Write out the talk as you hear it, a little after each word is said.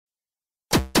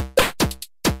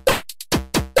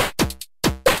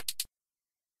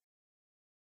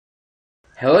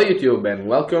Hello YouTube and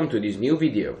welcome to this new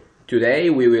video. Today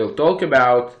we will talk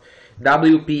about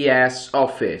WPS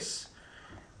Office.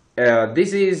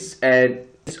 This is an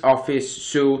office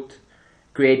suite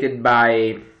created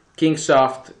by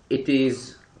Kingsoft. It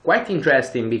is quite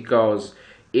interesting because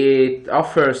it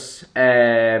offers,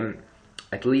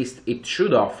 at least it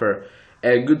should offer,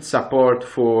 a good support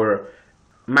for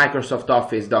Microsoft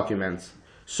Office documents.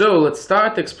 So let's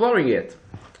start exploring it.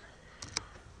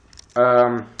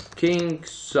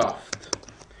 Kingsoft.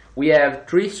 We have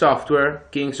three software: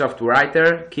 Kingsoft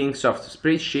Writer, Kingsoft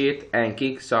Spreadsheet, and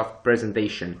Kingsoft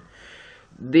Presentation.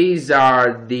 These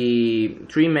are the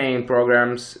three main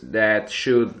programs that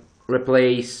should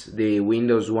replace the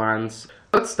Windows ones.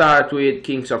 Let's start with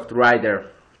Kingsoft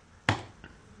Writer.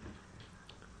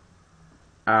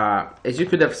 As you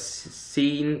could have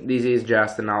seen, this is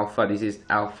just an alpha. This is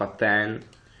alpha 10.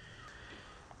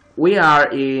 We are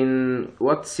in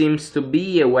what seems to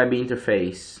be a web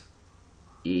interface.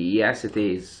 Yes, it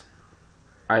is.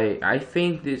 I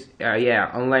think this,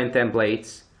 yeah, online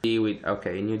templates with,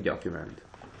 okay, new document.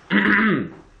 The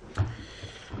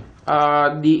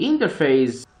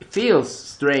interface feels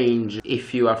strange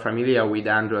if you are familiar with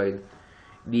Android.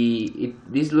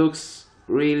 This looks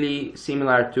really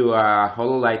similar to a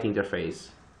HoloLight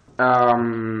interface.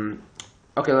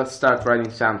 Okay, let's start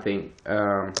writing something.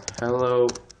 Hello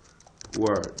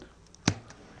Word.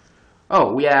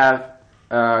 Oh, we have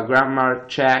grammar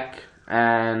check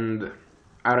and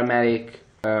automatic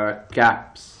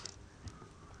caps.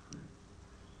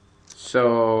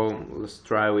 So let's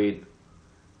try with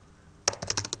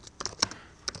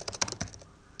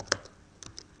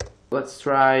let's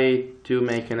try to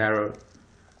make an error.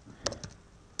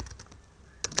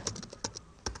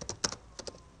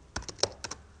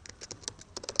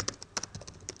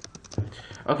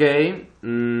 Okay,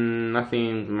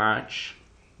 nothing much,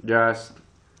 just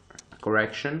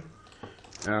correction.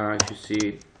 If you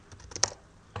see,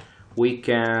 we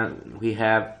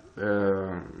have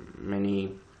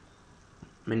many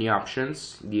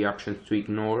options. The options to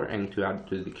ignore and to add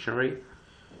to the dictionary.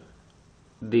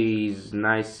 This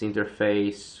nice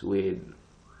interface with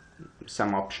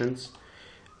some options.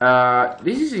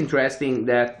 This is interesting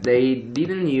that they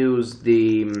didn't use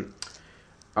the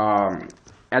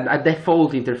a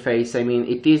default interface. I mean,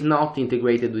 it is not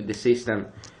integrated with the system.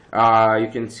 You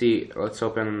can see, let's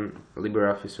open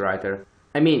LibreOffice Writer.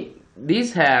 I mean,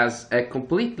 this has a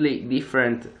completely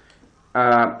different,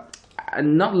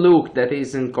 not look, that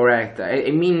isn't correct.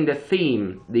 I mean the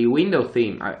theme, the window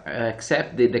theme,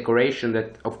 except the decoration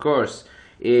that, of course,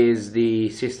 is the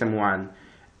system one.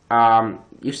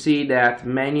 You see that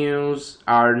menus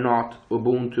are not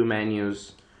Ubuntu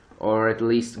menus, or at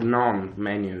least GNOME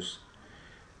menus.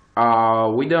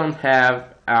 We don't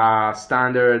have a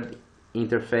standard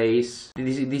interface.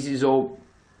 This is all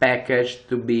packaged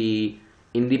to be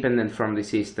independent from the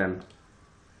system.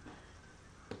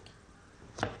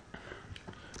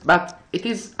 But it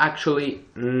is actually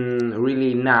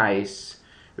really nice.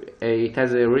 It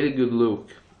has a really good look,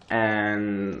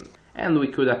 and we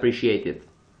could appreciate it.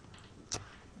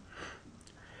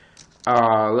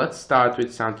 Let's start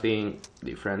with something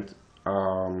different.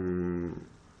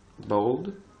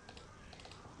 Bold,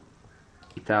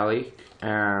 italic,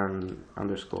 and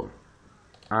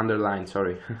underline,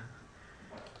 sorry.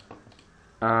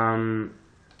 And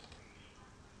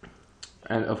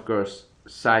of course,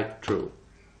 cite true.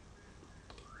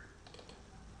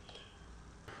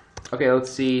 Okay,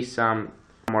 let's see some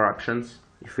more options.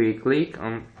 If we click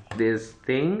on this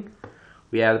thing,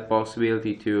 we have the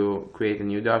possibility to create a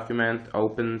new document,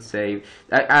 open, save.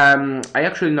 I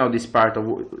actually know this part of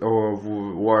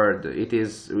Word. It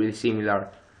is really similar,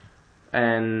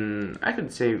 and I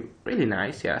could say really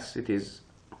nice. Yes, it is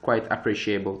quite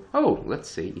appreciable. Oh, let's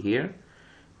see here.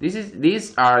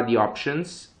 These are the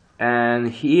options, and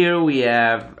here we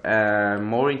have a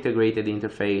more integrated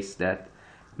interface that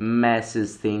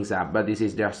messes things up. But this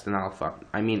is just an alpha.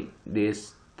 I mean,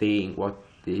 this thing. What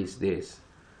is this?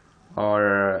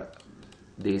 Or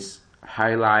this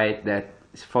highlight that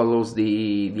follows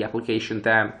the application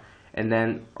tab, and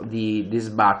then these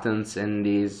buttons and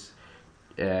these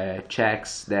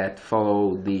checks that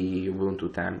follow the Ubuntu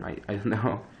tab. I don't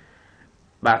know,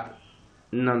 but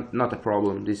not a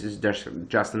problem. This is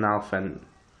just an alpha, and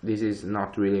this is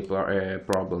not really a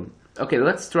problem. Okay,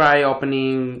 let's try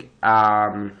opening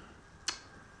an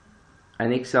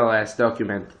XLS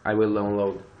document I will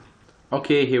download.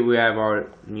 Okay, here we have our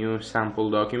new sample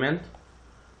document.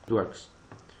 It works.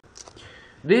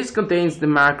 This contains the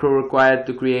macro required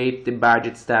to create the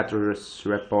budget status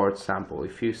report sample.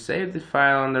 If you save the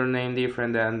file under a name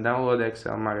different than download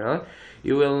Excel macro,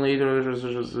 you will need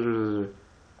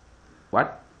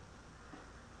What?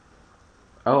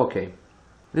 Oh, okay.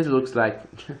 This looks like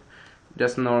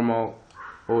just normal,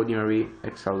 ordinary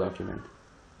Excel document.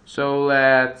 So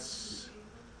let's...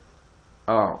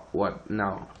 Oh, what?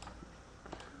 No.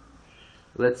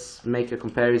 Let's make a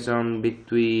comparison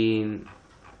between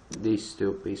these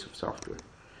two pieces of software.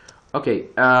 Okay,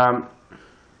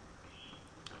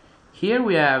 here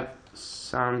we have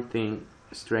something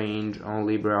strange on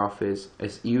LibreOffice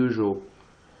as usual.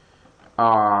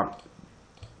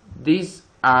 These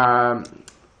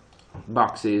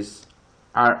boxes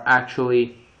are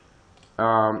actually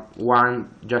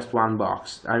just one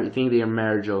box. I think they are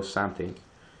merged or something.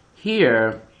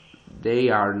 Here they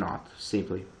are not,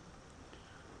 simply,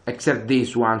 except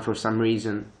this one for some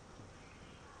reason,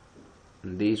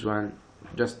 and this one,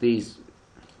 just these.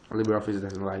 LibreOffice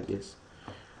doesn't like this.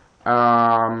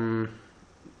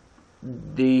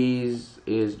 This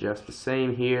is just the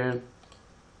same here,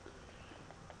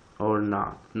 or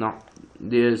not. No,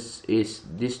 these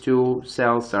two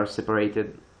cells are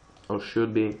separated, or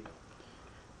should be,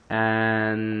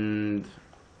 and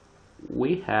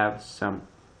we have some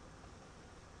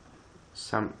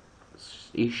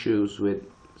issues with,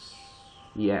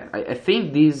 yeah, I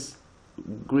think these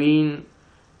green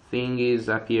thingies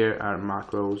up here are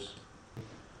macros,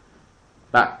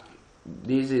 but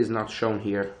this is not shown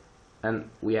here, and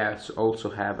we also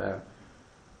have a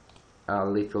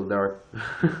little dirt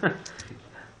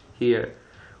here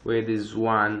with this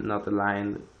one not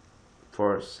aligned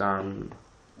for some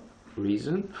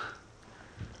reason.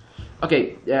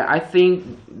 Okay, I think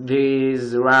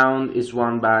this round is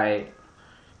won by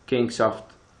Kingsoft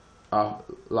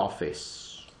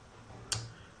Office,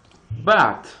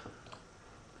 but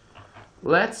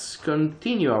let's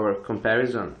continue our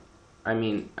comparison. I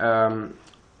mean,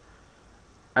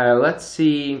 let's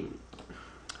see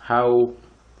how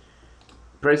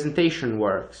presentation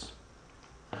works.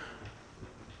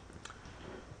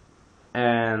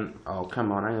 And oh,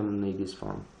 come on, I don't need this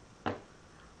phone.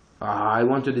 I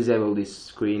want to disable this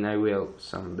screen. I will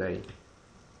someday.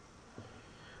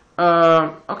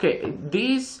 Okay,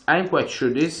 this, I'm quite sure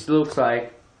this looks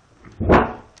like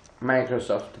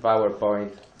Microsoft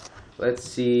PowerPoint. Let's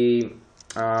see,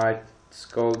 it's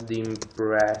called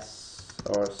Impress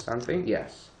or something.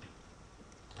 Yes.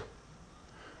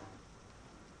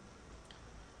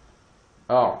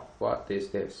 Oh, what is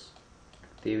this?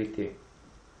 Activity.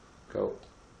 Go.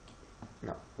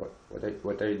 No.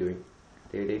 What are you doing?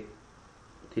 Activity.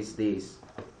 What is this?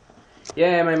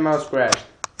 Yeah, my mouse crashed.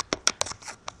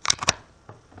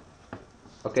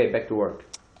 Okay, back to work.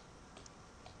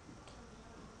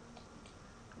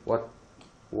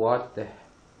 What the...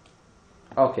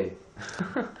 Okay.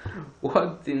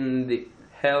 What in the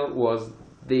hell was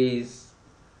this?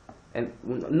 And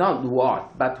not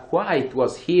what, but why it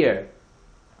was here.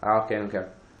 Okay.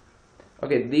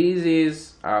 Okay, this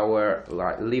is our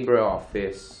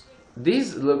LibreOffice.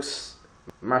 This looks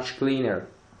much cleaner.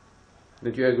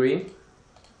 Don't you agree?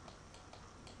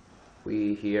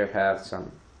 We here have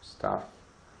some stuff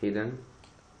hidden.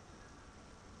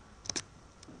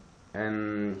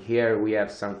 And here we have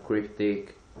some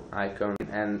cryptic icon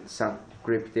and some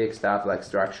cryptic stuff like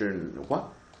structure.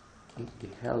 What the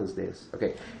hell is this?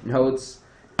 Okay, notes,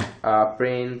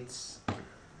 prints,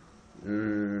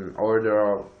 order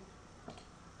of,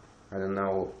 I don't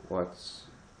know what's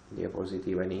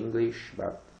diapositive in English,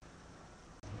 but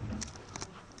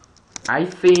I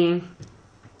think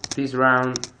this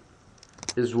round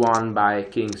is won by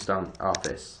Kingsoft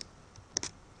Office.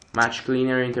 Much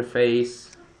cleaner interface.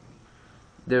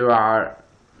 There are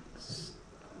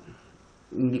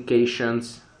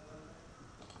indications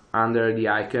under the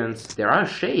icons. There are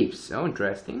shapes. Oh,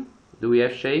 interesting. Do we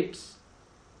have shapes?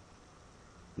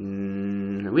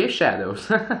 We have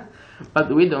shadows.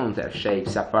 But we don't have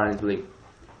shapes apparently.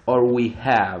 Or we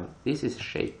have. This is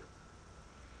shape.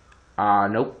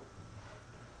 Nope.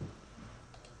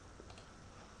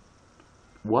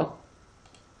 What?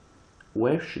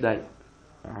 Where should I...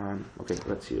 okay,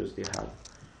 let's use the hub.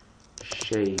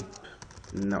 Shape.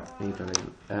 No,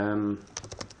 Italian.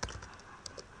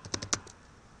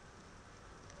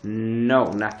 No,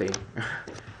 nothing.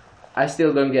 I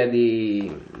still don't get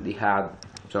the HUD,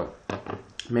 so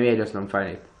maybe I just don't find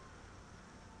it.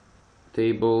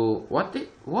 Table. What?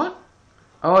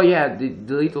 Oh yeah, the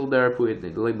little derp with the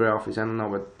LibreOffice. I don't know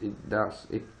what it does.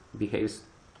 It behaves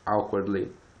awkwardly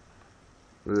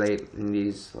late in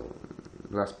this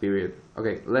last period.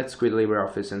 Okay, let's quit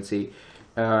LibreOffice and see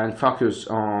and focus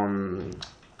on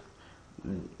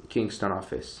Kingsoft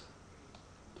Office.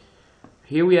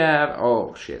 Here we have,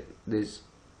 oh shit, this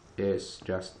is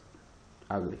just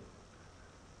ugly.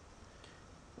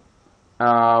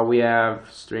 We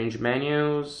have strange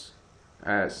menus,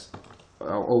 as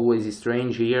always is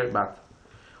strange here, but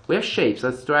we have shapes.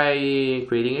 Let's try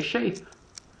creating a shape.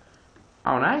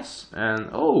 Oh, nice. And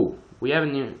oh, we have a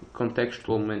new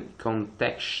contextual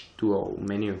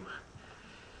menu.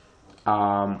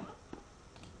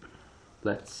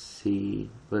 Let's see.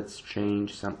 Let's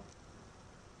change some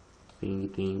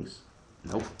thingy things.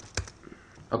 Nope.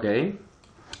 Okay.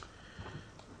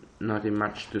 Nothing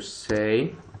much to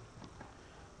say.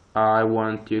 I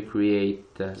want to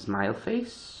create a smile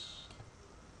face.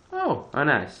 Oh,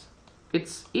 nice.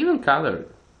 It's even colored.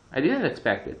 I didn't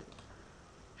expect it.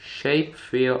 Shape,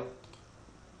 fill.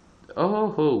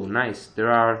 Oh, nice. There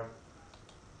are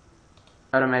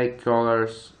automatic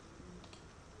colors.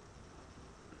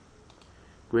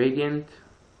 Gradient.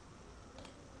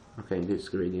 Okay, this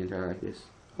gradient, I like this.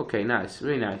 Okay, nice,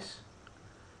 really nice.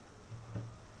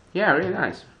 Yeah, really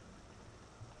nice.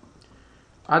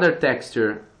 Other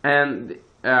texture, and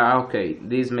okay,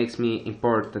 this makes me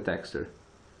import the texture.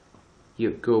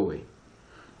 You go away.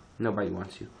 Nobody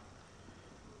wants you.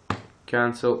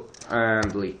 Cancel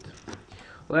and delete.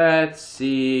 Let's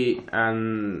see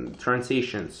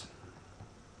transitions.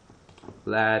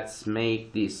 Let's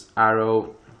make this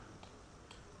arrow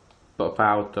pop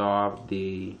out of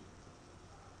the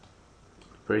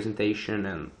presentation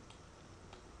and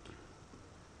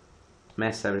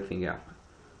mess everything up.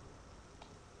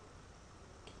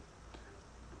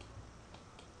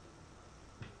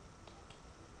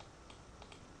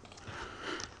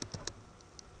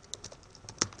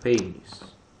 Penis.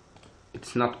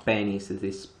 It's not penis, it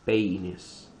is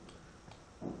penis.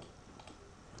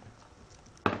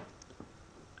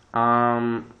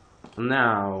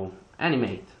 Now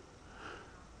animate.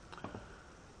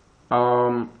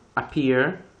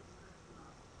 Appear.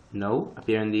 No,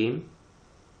 appear and dim.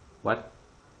 What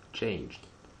changed?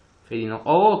 Fading.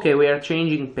 Oh, okay, we are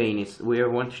changing penis. We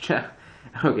want to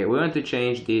okay, we want to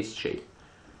change this shape.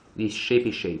 This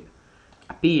shapey shape.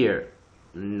 Appear.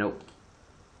 No.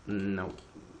 No.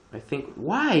 I think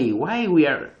why we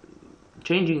are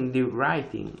changing the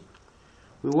writing.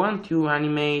 We want to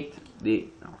animate the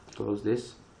close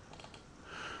this.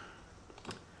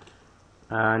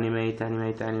 Animate.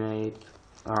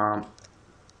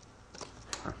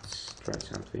 Let's try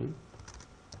something.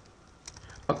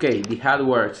 Okay, the HUD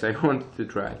works. I wanted to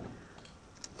try.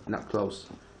 Not close.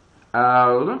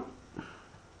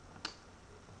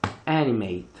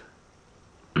 Animate.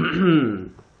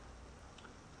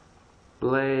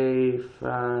 Play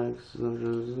facts.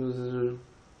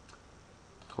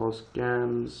 Call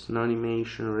scams. No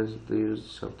animation. Recently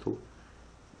used subtle.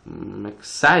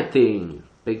 Exciting.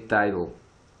 Big title.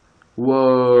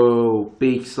 Whoa,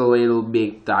 pixelated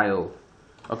big title.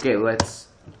 Okay, let's.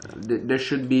 There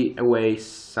should be a way,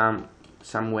 some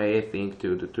way, I think,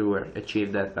 to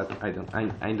achieve that, but I don't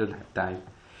have time.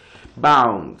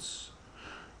 Bounce.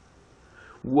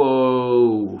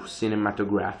 Whoa,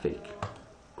 cinematographic.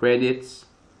 Credits.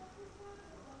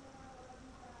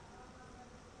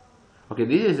 Okay,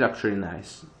 this is actually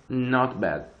nice. Not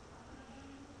bad.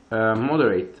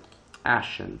 Moderate.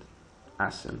 Ascend.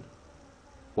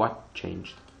 What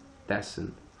changed?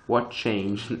 Descend. What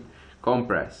changed?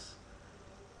 Compress.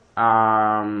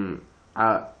 No,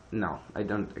 I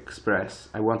don't express.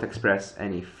 I won't express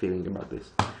any feeling about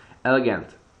this.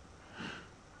 Elegant.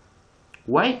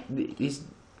 Why is?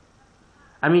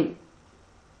 I mean,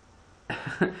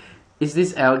 is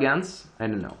this elegance? I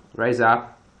don't know. Rise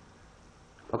up.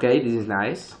 Okay, this is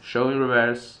nice. Show in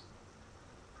reverse.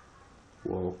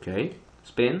 Okay.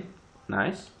 Spin.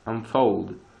 Nice.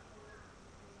 Unfold.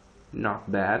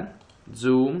 Not bad.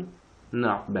 Zoom.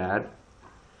 Not bad.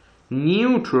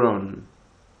 Neutron.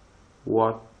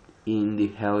 What in the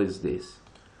hell is this?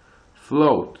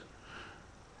 Float.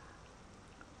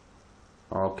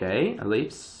 Okay,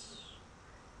 ellipse.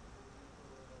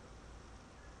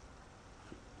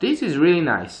 This is really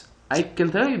nice. I can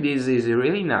tell you this is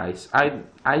really nice. I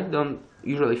don't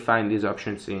usually find these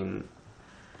options in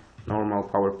normal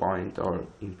PowerPoint or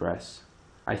Impress.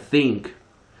 I think.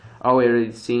 Oh, we're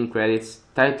already seeing credits.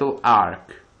 Title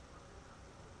arc.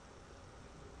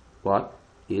 What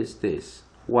is this?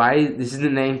 Why this is the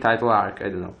name title arc? I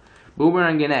don't know.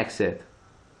 Boomerang and exit.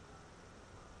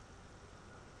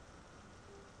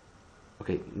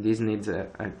 Okay, this needs a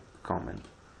comment.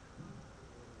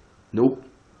 Nope.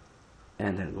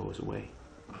 And then goes away.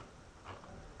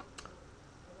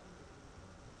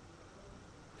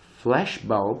 Flash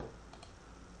bulb.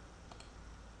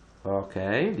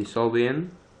 Okay, dissolve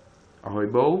in. Ahoy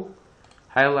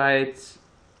highlights.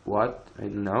 What? I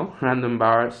don't know. Random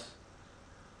bars.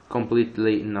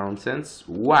 Completely nonsense.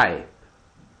 Wipe.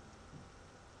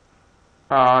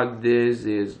 This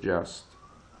is just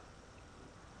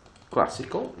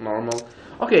classical, normal.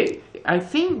 Okay, I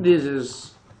think this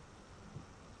is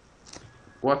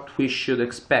what we should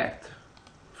expect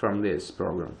from this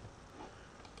program.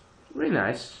 Really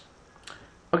nice.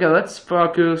 Okay, let's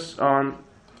focus on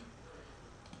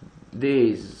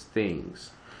these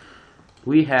things.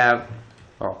 We have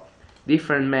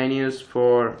different menus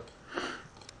for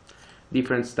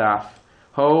different stuff.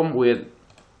 Home with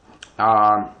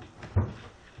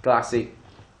classic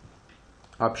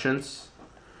options.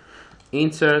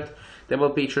 Insert, table,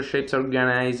 picture, shapes,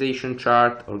 organization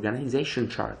chart.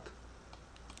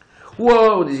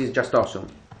 Whoa, this is just awesome.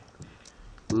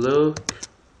 Look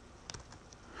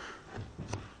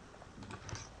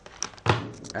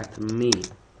at me.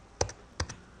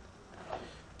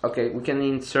 Okay, we can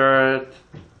insert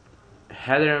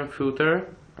header and footer.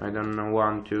 I don't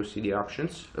want to see the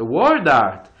options. A word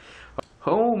art.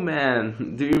 Oh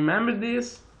man, do you remember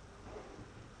this?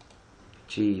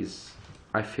 Jeez,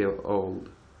 I feel old.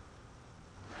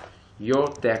 Your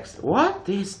text. What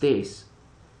is this?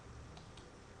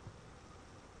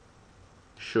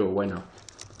 Sure, why not?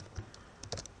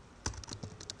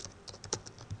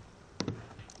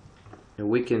 And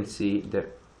we can see the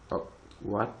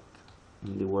what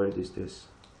in the world is this?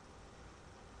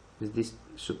 Is this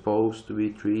supposed to be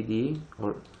 3D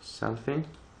or something?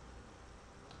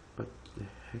 What the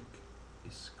heck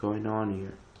is going on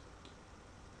here?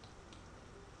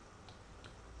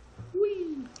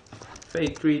 Whee!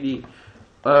 Fake 3D.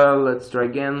 Let's try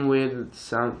again with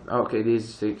some. Okay,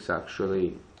 this is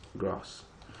actually gross.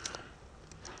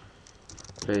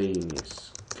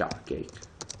 Penis cupcake.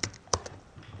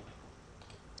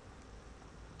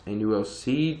 And you will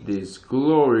see this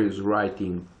glorious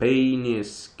writing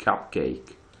penis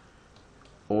cupcake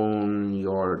on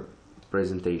your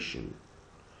presentation,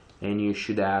 and you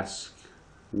should ask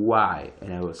why,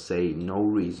 and I will say no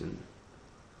reason.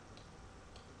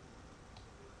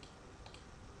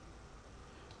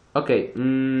 Okay,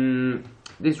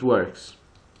 this works.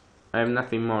 I have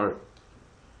nothing more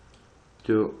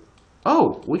to.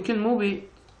 Oh, we can move it.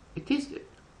 It is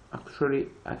actually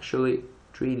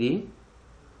 3D.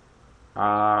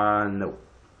 No,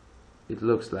 it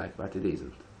looks like, but it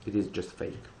isn't. It is just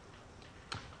fake.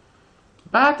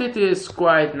 But it is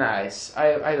quite nice.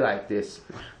 I like this.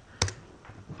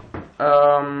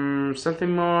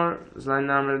 Something more. Slide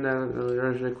number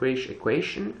than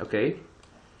equation. Okay.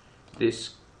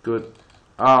 This could.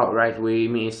 Oh, right. We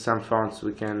missed some fonts.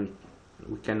 We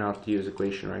cannot use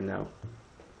equation right now.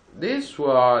 This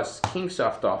was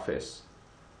Kingsoft Office.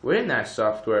 Very nice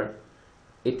software.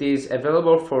 It is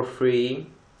available for free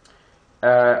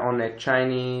on a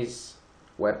Chinese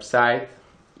website.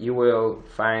 You will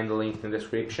find the link in the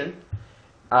description.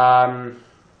 The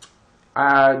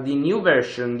new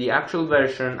version, the actual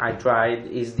version I tried,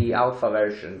 is the alpha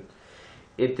version.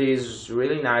 It is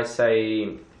really nice.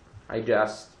 I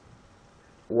just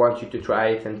want you to try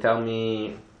it and tell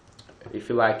me if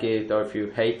you like it or if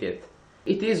you hate it.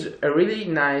 It is a really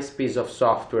nice piece of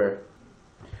software.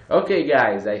 Okay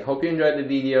guys, I hope you enjoyed the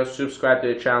video. Subscribe to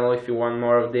the channel if you want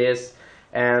more of this,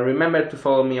 and remember to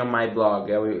follow me on my blog.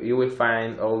 You will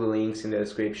find all the links in the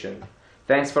description.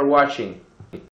 Thanks for watching.